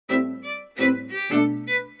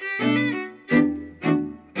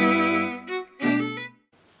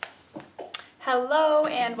Hello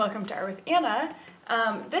and welcome to Art with Anna.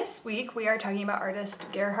 This week we are talking about artist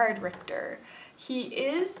Gerhard Richter. He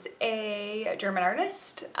is a German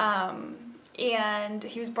artist and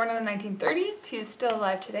he was born in the 1930s. He is still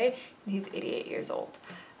alive today and he's 88 years old.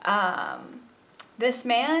 This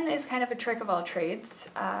man is kind of a trick of all trades.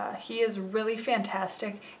 He is really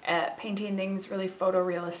fantastic at painting things really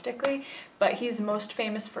photorealistically, but he's most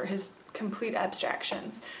famous for his complete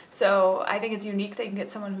abstractions. So I think it's unique that you can get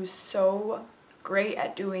someone who's so great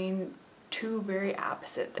at doing two very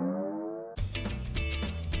opposite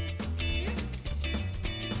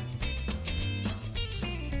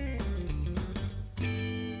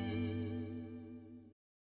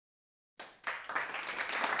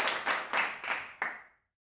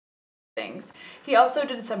things. He also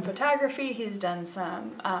did some photography. He's done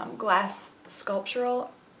some glass sculptural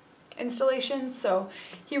installations, so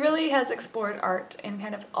he really has explored art in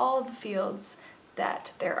kind of all the fields that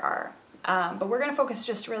there are. But we're going to focus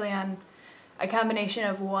just really on a combination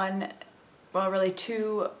of really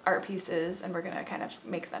two art pieces, and we're going to kind of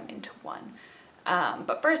make them into one.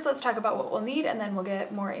 But first let's talk about what we'll need, and then we'll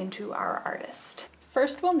get more into our artist.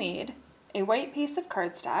 First we'll need a white piece of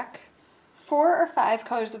cardstock, 4 or 5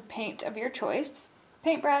 colors of paint of your choice,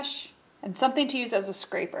 paintbrush, and something to use as a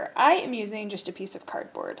scraper. I am using just a piece of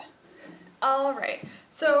cardboard. Alright,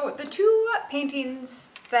 so the two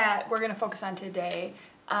paintings that we're going to focus on today,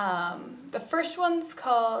 the first one's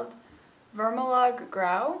called Vermelag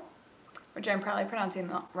Grau, which I'm probably pronouncing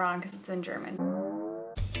wrong because it's in German.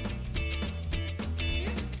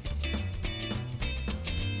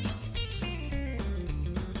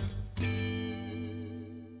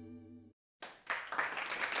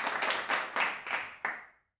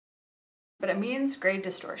 But it means gray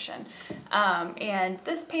distortion. And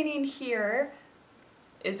this painting here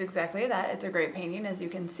is exactly that. It's a gray painting, as you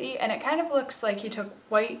can see, and it kind of looks like he took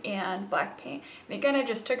white and black paint and he kind of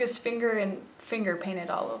just took his finger and finger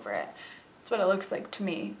painted all over it. That's what it looks like to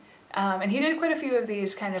me. And he did quite a few of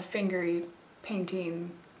these kind of fingery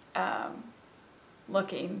painting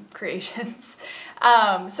looking creations.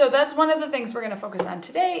 So that's one of the things we're going to focus on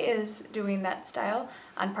today, is doing that style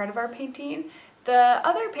on part of our painting. The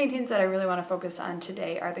other paintings that I really want to focus on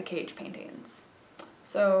today are the cage paintings.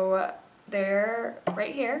 So they're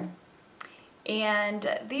right here,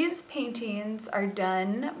 and these paintings are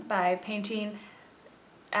done by painting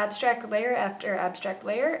abstract layer after abstract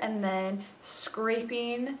layer and then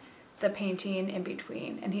scraping the painting in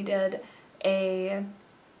between. And he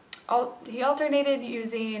alternated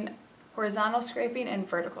using horizontal scraping and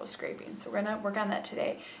vertical scraping. So we're gonna work on that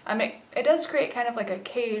today. It does create kind of like a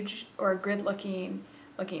cage or a grid looking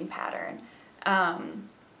pattern.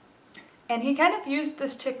 And he kind of used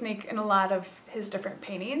this technique in a lot of his different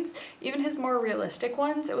paintings. Even his more realistic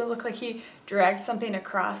ones, it would look like he dragged something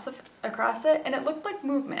across it, and it looked like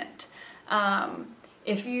movement.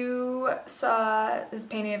 If you saw his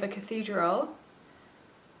painting of a cathedral,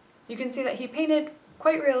 you can see that he painted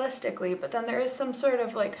quite realistically, but then there is some sort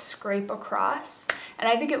of like scrape across, and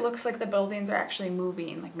I think it looks like the buildings are actually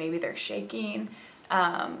moving, like maybe they're shaking.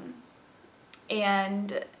 And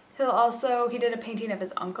he did a painting of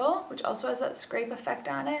his uncle, which also has that scrape effect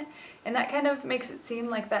on it, and that kind of makes it seem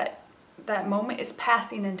like that moment is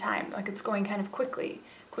passing in time, like it's going kind of quickly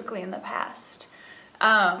in the past.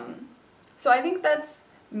 So I think that's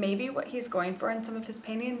maybe what he's going for in some of his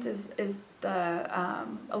paintings, is the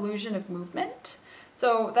illusion of movement.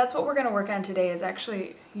 So that's what we're going to work on today, is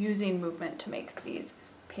actually using movement to make these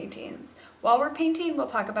paintings. While we're painting, we'll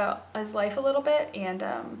talk about his life a little bit, and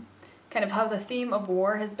kind of how the theme of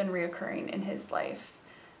war has been reoccurring in his life.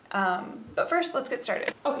 But first, let's get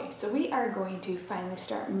started. Okay, so we are going to finally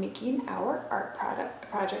start making our art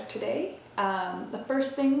project today. The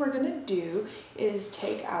first thing we're going to do is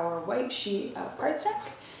take our white sheet of cardstock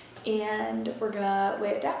and we're going to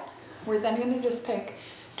lay it down. We're then going to just pick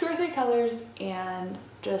 2 or 3 colors and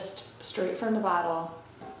just straight from the bottle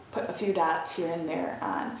put a few dots here and there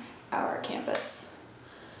on our canvas.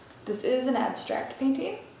 This is an abstract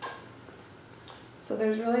painting, so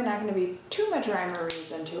there's really not going to be too much rhyme or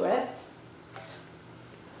reason to it.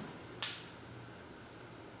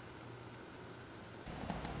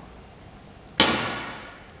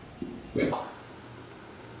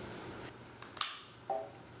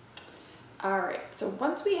 Alright, so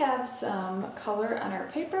once we have some color on our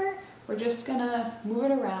paper, we're just going to move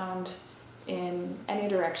it around in any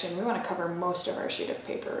direction. We want to cover most of our sheet of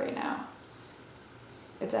paper right now.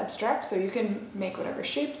 It's abstract, so you can make whatever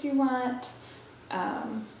shapes you want.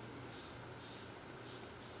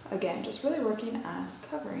 Again, just really working on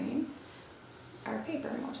covering our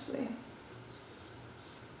paper mostly.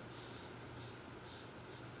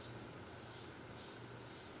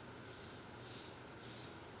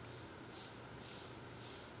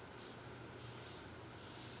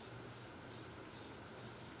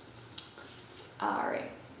 Alright,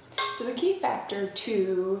 so the key factor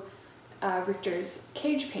to Richter's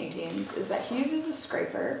cage paintings is that he uses a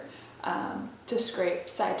scraper to scrape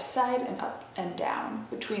side to side and up and down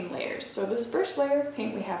between layers. So this first layer of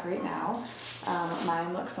paint we have right now,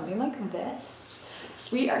 mine looks something like this.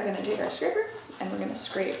 We are going to take our scraper and we're going to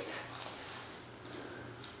scraping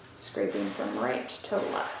from right to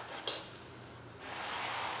left.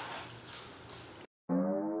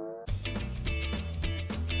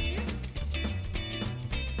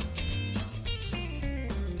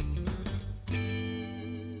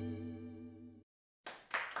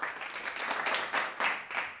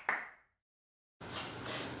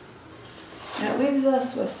 And it leaves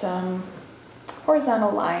us with some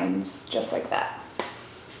horizontal lines just like that.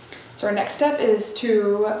 So our next step is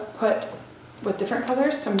to put, with different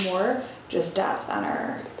colors, some more just dots on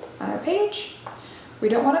our page. We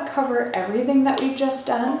don't want to cover everything that we've just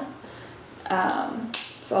done,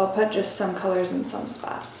 so I'll put just some colors in some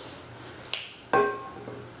spots. But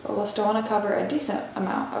we'll still want to cover a decent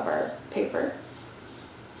amount of our paper.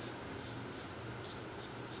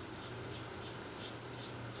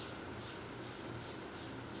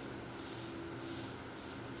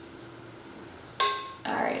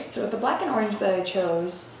 Alright, so with the black and orange that I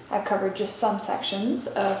chose, I've covered just some sections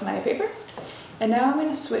of my paper. And now I'm going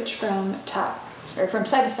to switch from side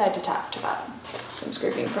to side to top to bottom. So I'm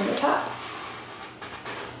scraping from the top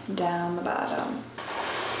down the bottom.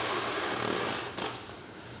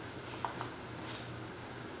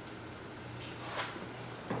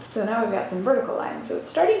 So now we've got some vertical lines. So it's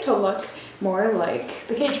starting to look more like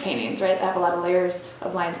the cage paintings, right? They have a lot of layers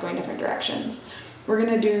of lines going different directions. We're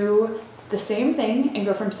going to do the same thing and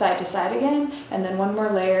go from side to side again, and then one more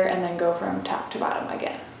layer, and then go from top to bottom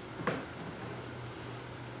again.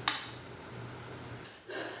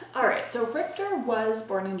 Alright, so Richter was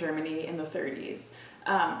born in Germany in the 30s,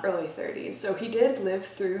 early 30s, so he did live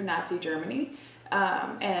through Nazi Germany,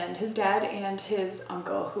 and his dad and his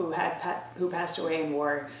uncle, who passed away in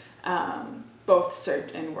war, both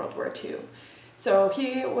served in World War II. So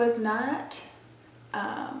he was not,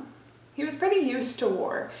 he was pretty used to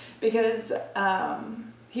war, because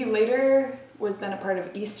he later was then a part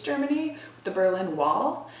of East Germany, the Berlin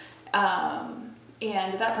Wall,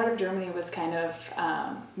 and that part of Germany was kind of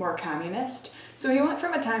more communist. So he went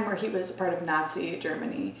from a time where he was a part of Nazi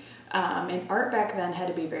Germany, and art back then had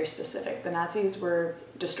to be very specific. The Nazis were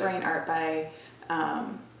destroying art by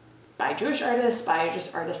Jewish artists, by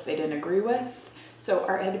just artists they didn't agree with. So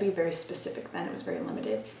art had to be very specific then, it was very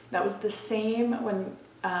limited. That was the same when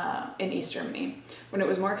in East Germany. When it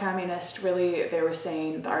was more communist, really they were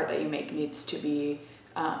saying the art that you make needs to be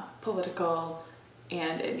political,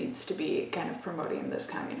 and it needs to be kind of promoting this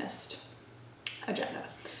communist agenda.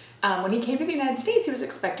 When he came to the United States, he was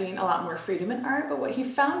expecting a lot more freedom in art, but what he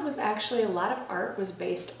found was actually a lot of art was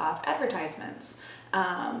based off advertisements.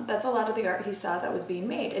 That's a lot of the art he saw that was being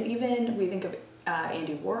made. And even we think of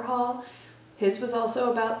Andy Warhol, his was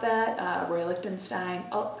also about that, Roy Lichtenstein.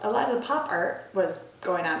 A lot of the pop art was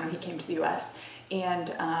going on when he came to the US,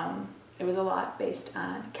 and it was a lot based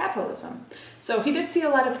on capitalism. So he did see a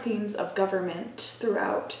lot of themes of government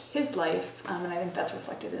throughout his life, and I think that's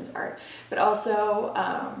reflected in his art. But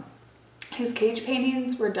also, his cage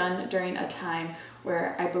paintings were done during a time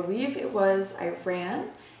where I believe it was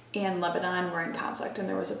Iran and Lebanon were in conflict, and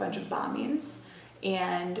there was a bunch of bombings.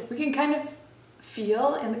 And we can kind of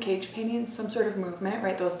feel in the cage paintings some sort of movement,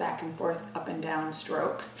 right? Those back and forth, up and down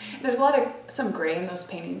strokes. There's a lot of some gray in those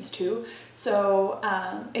paintings too. So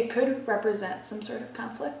it could represent some sort of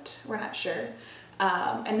conflict, we're not sure.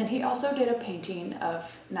 And then he also did a painting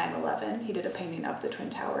of 9/11. He did a painting of the Twin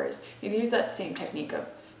Towers. He used that same technique of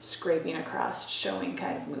scraping across, showing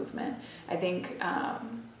kind of movement. I think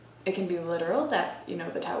it can be literal that, you know,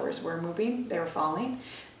 the towers were moving, they were falling,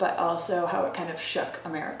 but also how it kind of shook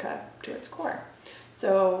America to its core.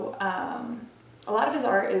 So a lot of his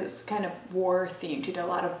art is kind of war themed. He did a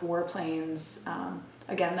lot of warplanes.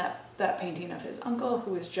 Again, that painting of his uncle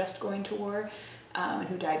who was just going to war and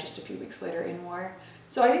who died just a few weeks later in war.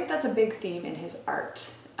 So I think that's a big theme in his art.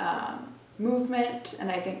 Movement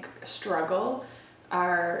and I think struggle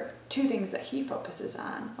are two things that he focuses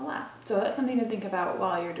on a lot. So that's something to think about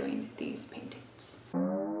while you're doing these paintings.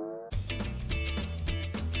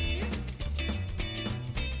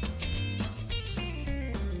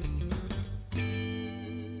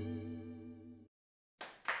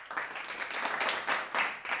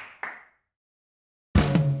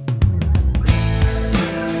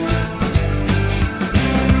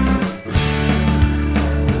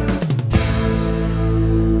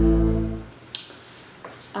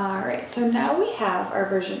 So now we have our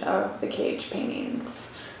version of the cage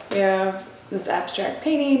paintings. We have this abstract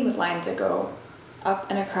painting with lines that go up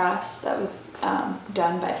and across that was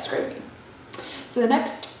done by scraping. So the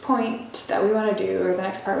next point that we want to do, or the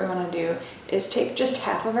next part we want to do, is take just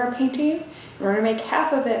half of our painting, and we're going to make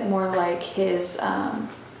half of it more like his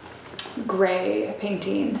gray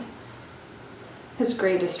painting, his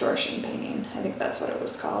gray distortion painting. I think that's what it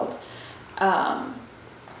was called.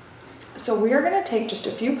 So we are going to take just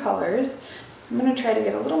a few colors. I'm going to try to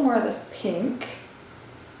get a little more of this pink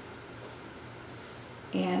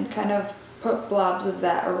and kind of put blobs of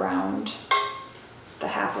that around the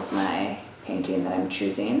half of my painting that I'm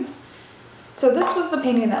choosing. So this was the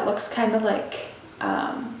painting that looks kind of like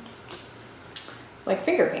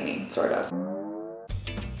finger painting, sort of.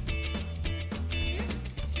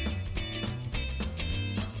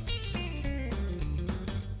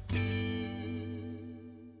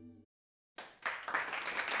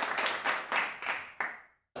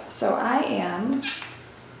 So I am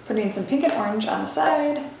putting some pink and orange on the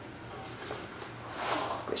side.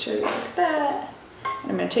 I'll show you like that.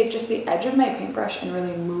 And I'm going to take just the edge of my paintbrush and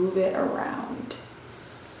really move it around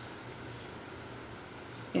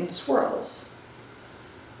in swirls.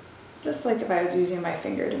 Just like if I was using my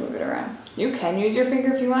finger to move it around. You can use your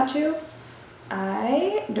finger if you want to.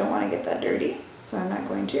 I don't want to get that dirty, so I'm not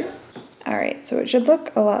going to. All right, so it should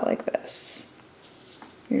look a lot like this.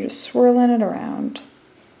 You're just swirling it around.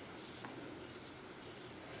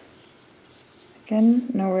 Again,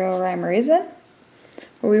 no real rhyme or reason,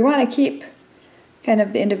 but we want to keep kind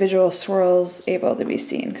of the individual swirls able to be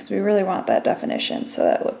seen because we really want that definition so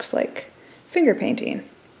that it looks like finger painting.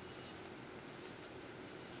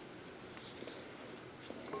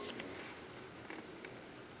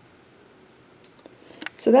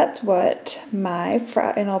 So that's what my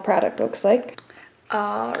final product looks like.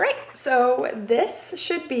 All right, so this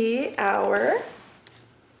should be our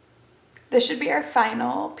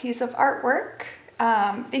final piece of artwork.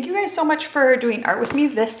 Thank you guys so much for doing art with me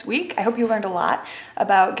this week. I hope you learned a lot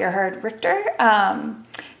about Gerhard Richter.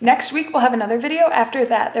 Next week we'll have another video. After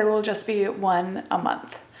that there will just be one a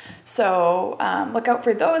month. So look out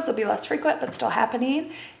for those. They'll be less frequent but still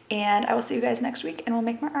happening. And I will see you guys next week and we'll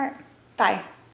make more art. Bye.